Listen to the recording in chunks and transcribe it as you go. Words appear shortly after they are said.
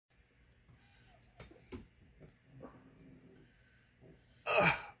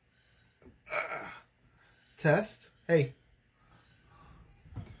Test. Hey.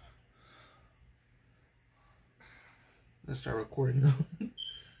 Let's start recording now.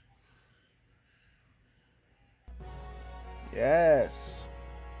 Yes.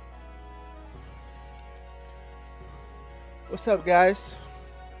 What's up, guys?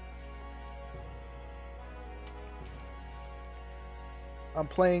 I'm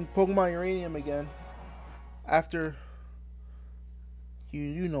playing Pokemon Uranium again. After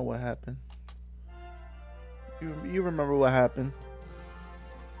you know what happened. You remember what happened.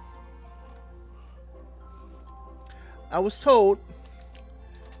 I was told.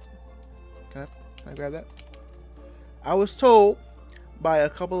 Can I grab that? I was told by a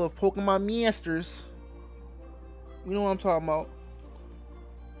couple of Pokemon masters, you know what I'm talking about,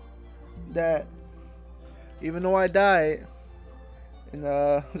 that even though I died in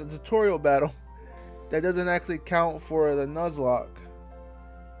the tutorial battle, that doesn't actually count for the Nuzlock.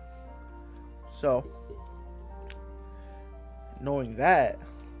 So, knowing that,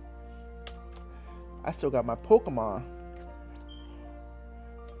 I still got my Pokemon.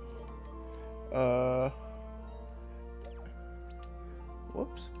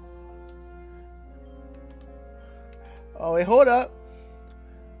 Whoops. Oh wait, hold up.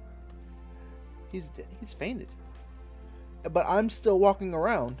 He's dead. He's fainted. But I'm still walking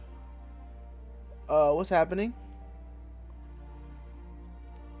around. What's happening?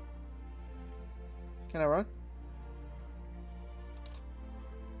 Can I run?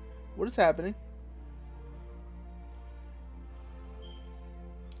 What is happening?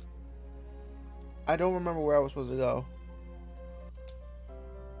 I don't remember where I was supposed to go.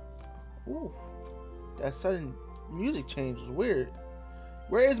 Ooh, that sudden music change was weird.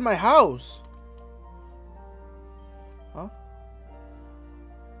 Where is my house? Huh?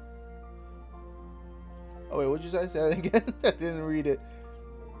 Oh wait, what'd you say? Say that again? I didn't read it.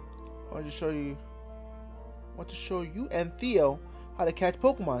 I want to show you and Theo how to catch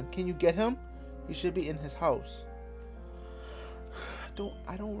Pokemon. Can you get him? He should be in his house.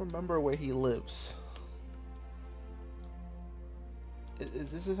 I don't remember where he lives.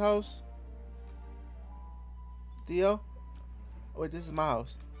 Is this his house? Theo? Oh wait, this is my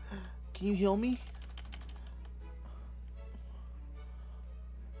house. Can you heal me?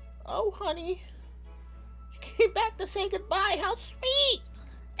 Oh, honey. You came back to say goodbye. How sweet!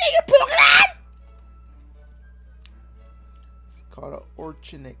 Take your Pokemon! It's called an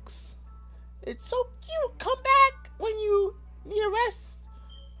Orchinix. It's so cute. Come back when you need a rest.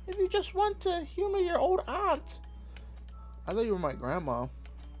 If you just want to humor your old aunt. I thought you were my grandma.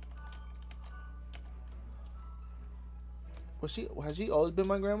 Has she always been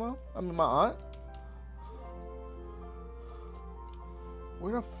my grandma? I mean, my aunt?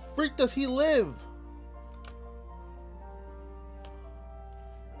 Where the freak does he live?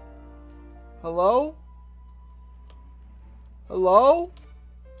 Hello? Hello?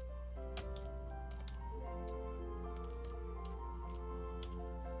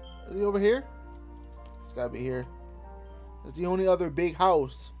 Is he over here? He's gotta be here. It's the only other big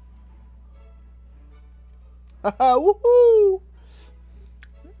house. Haha, woohoo!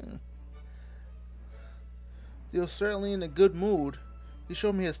 He was certainly in a good mood. He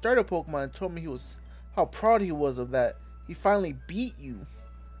showed me his starter Pokemon and told me how proud he was of that. He finally beat you.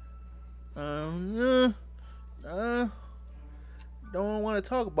 Don't want to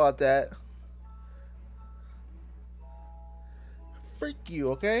talk about that. Freak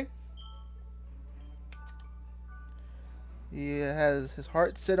you, okay? He has his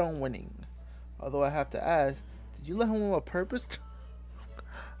heart set on winning. Although I have to ask, did you let him win on purpose?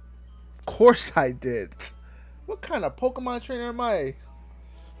 Of course I did. What kind of Pokemon trainer am I?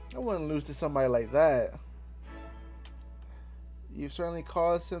 I wouldn't lose to somebody like that. You've certainly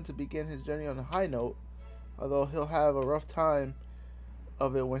caused him to begin his journey on a high note, although he'll have a rough time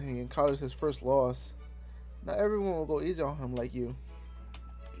of it when he encounters his first loss. Not everyone will go easy on him like you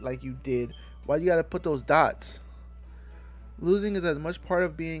did. Why you gotta put those dots? Losing is as much part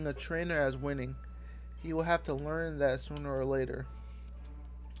of being a trainer as winning. He will have to learn that sooner or later.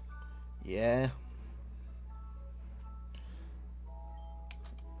 Yeah.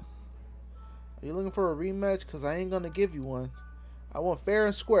 Are you looking for a rematch? Cause I ain't gonna give you one. I want fair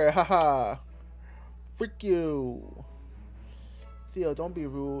and square. Haha. Freak you. Theo, don't be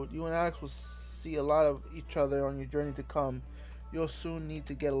rude. You and Alex will see a lot of each other on your journey to come. You'll soon need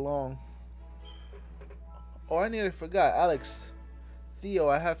to get along. Oh, I nearly forgot. Alex, Theo,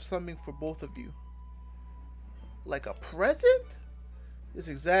 I have something for both of you. Like a present? Yes,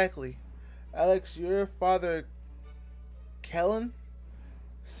 exactly. Alex, your father, Kellen,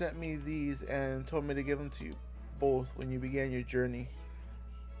 sent me these and told me to give them to you both when you began your journey.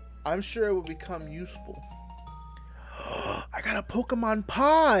 I'm sure it will become useful. I got a Pokemon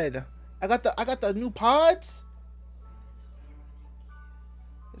pod. I got the new pods.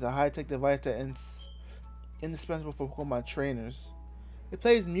 It's a high-tech device that is indispensable for Pokemon trainers. It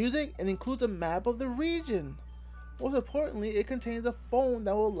plays music and includes a map of the region. Most importantly, it contains a phone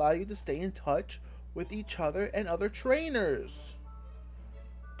that will allow you to stay in touch with each other and other trainers.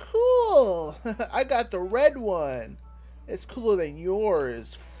 Cool! I got the red one. It's cooler than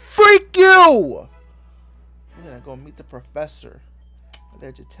yours. Freak you! I'm gonna go meet the professor at the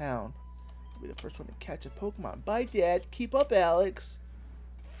edge of town. I'll be the first one to catch a Pokemon. Bye, Dad. Keep up, Alex.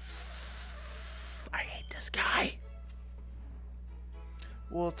 I hate this guy.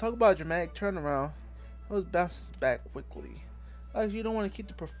 Well, talk about a dramatic turnaround. I was bounced back quickly. Alex, you don't want to keep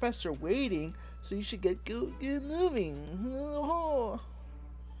the professor waiting, so you should get moving.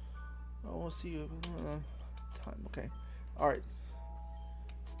 I won't see you. Time. Okay. All right.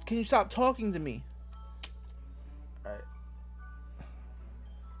 Can you stop talking to me? All right.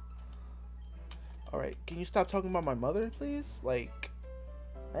 All right. Can you stop talking about my mother, please? Like,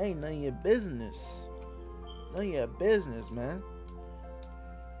 I ain't none of your business. None of your business, man.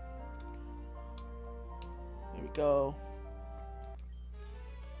 Here we go.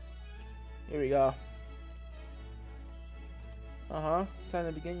 Here we go. Time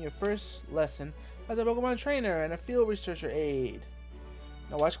to begin your first lesson as a Pokemon trainer and a field researcher aide.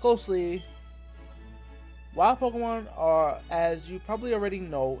 Now watch closely. Wild Pokemon are, as you probably already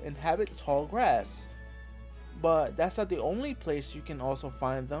know, inhabit tall grass. But that's not the only place you can also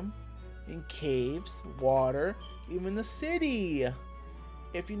find them. In caves, water, even the city.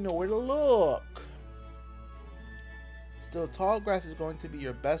 If you know where to look. Still, tall grass is going to be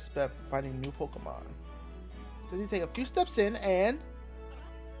your best bet for finding new Pokemon. So you take a few steps in and...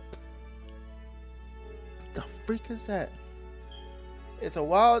 What the freak is that? It's a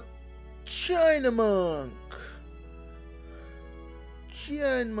wild Chinamonk.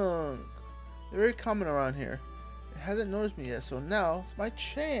 Chinamonk. They're very common around here. It hasn't noticed me yet, so now it's my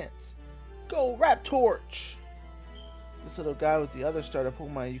chance. Go, Raptorch! This little guy was the other starter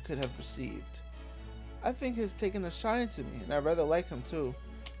Pokemon you could have received. I think he's taken a shine to me, and I rather like him too.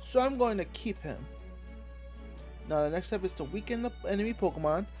 So I'm going to keep him. Now the next step is to weaken the enemy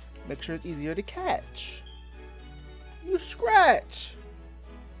Pokemon. Make sure it's easier to catch. You scratch!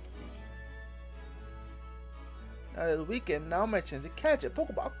 Now that it's weakened, now my chance to catch it.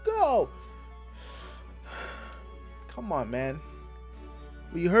 Pokeball, go! Come on, man.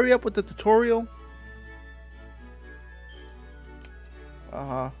 Will you hurry up with the tutorial?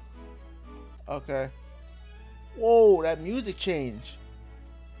 Okay. Whoa, that music change.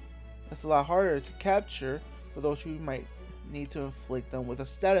 That's a lot harder to capture for those who might need to inflict them with a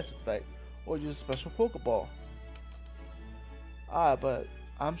status effect or use a special Pokeball. But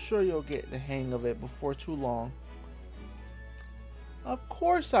I'm sure you'll get the hang of it before too long. Of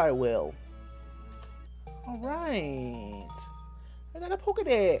course I will. Alright. I got a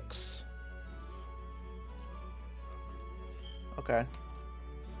Pokedex. Okay.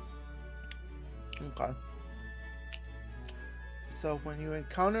 So when you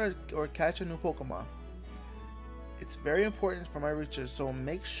encounter or catch a new Pokemon, it's very important for my research, so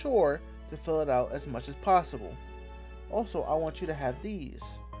make sure to fill it out as much as possible. Also, I want you to have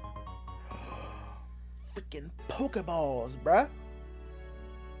these. Freaking Pokeballs, bruh.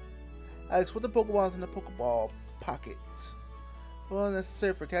 Alex, put the Pokeballs in the Pokeball pocket. Well,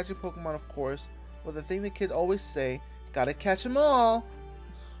 necessary for catching Pokemon, of course, but the thing the kids always say, gotta catch them all.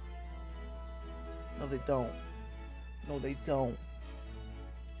 No, they don't. No, they don't.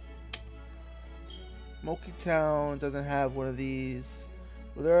 Moki Town doesn't have one of these.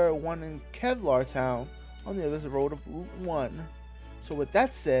 Well, there are one in Kevlar Town on the other road of Route 1. So with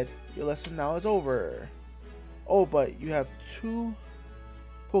that said, your lesson now is over. Oh, but you have 2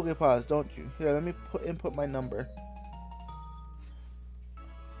 Pokepods, don't you? Here, let me input my number.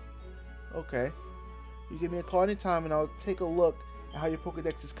 Okay. You give me a call anytime and I'll take a look at how your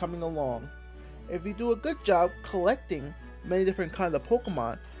Pokedex is coming along. If you do a good job collecting many different kinds of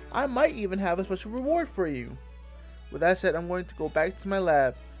Pokemon, I might even have a special reward for you. With that said, I'm going to go back to my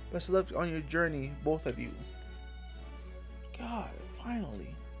lab. Best of luck on your journey, both of you. God,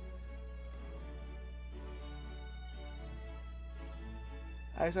 finally.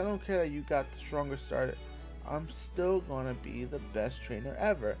 Alex, I don't care that you got the stronger starter. I'm still gonna be the best trainer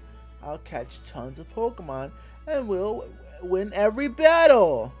ever. I'll catch tons of Pokemon and we'll win every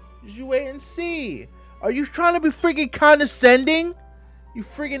battle. Just you wait and see. Are you trying to be freaking condescending? You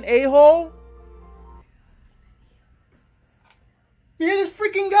freaking a-hole? You hear this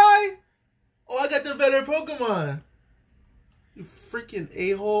freaking guy? Oh, I got the better Pokemon. You freaking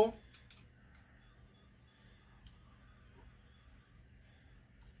a-hole.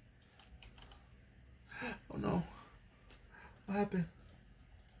 Oh no. What happened?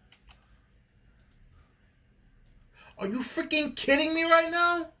 Are you freaking kidding me right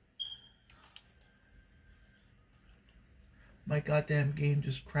now? My goddamn game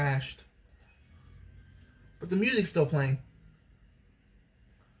just crashed. But the music's still playing.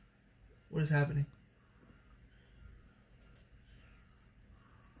 What is happening?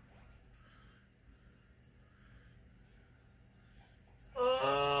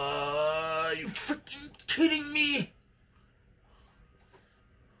 You freaking kidding me?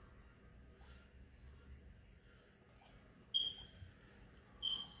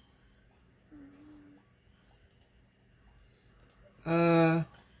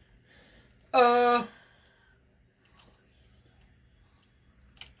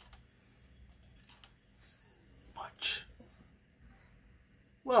 Fudge.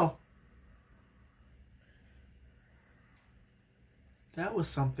 Well, that was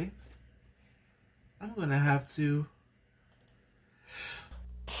something. I'm gonna have to.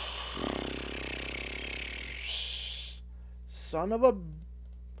 Son of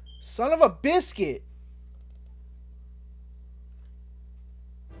a biscuit.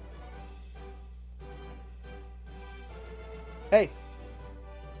 Hey.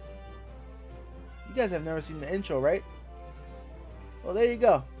 You guys have never seen the intro, right? Well, there you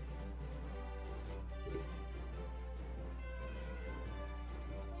go.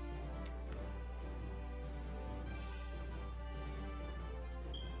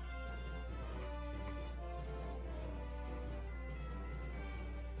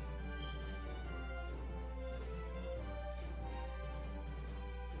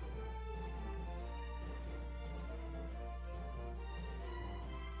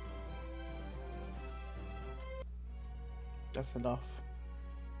 That's enough.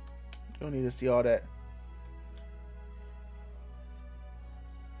 You don't need to see all that.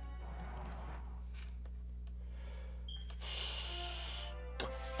 God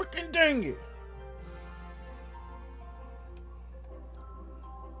freaking dang it!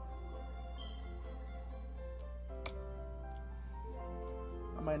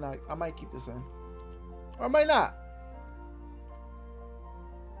 I might keep this in. Or I might not.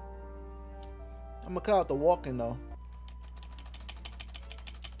 I'm gonna cut out the walking though.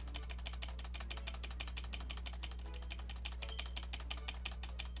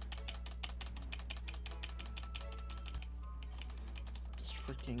 This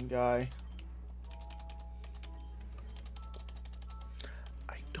freaking guy.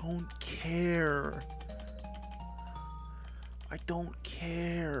 I don't care. I don't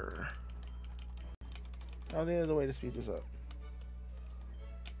care. I don't think there's a way to speed this up.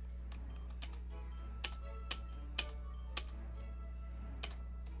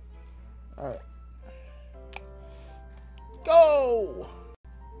 Alright. Go!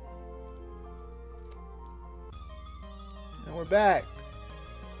 And we're back.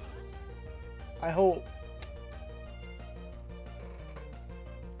 I hope.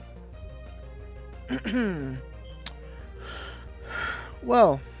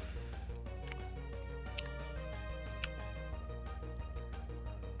 Well.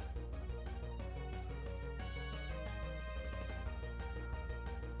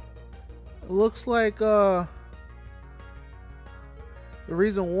 It looks like the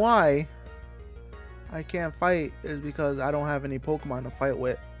reason why I can't fight is because I don't have any Pokemon to fight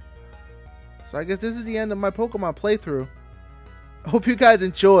with. So I guess this is the end of my Pokemon playthrough. I hope you guys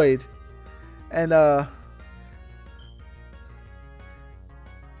enjoyed. And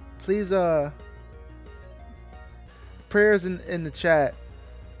please prayers in the chat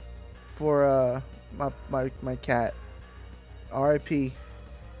for my cat. R.I.P.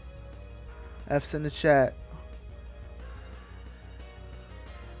 F's in the chat.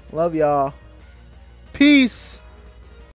 Love y'all. Peace.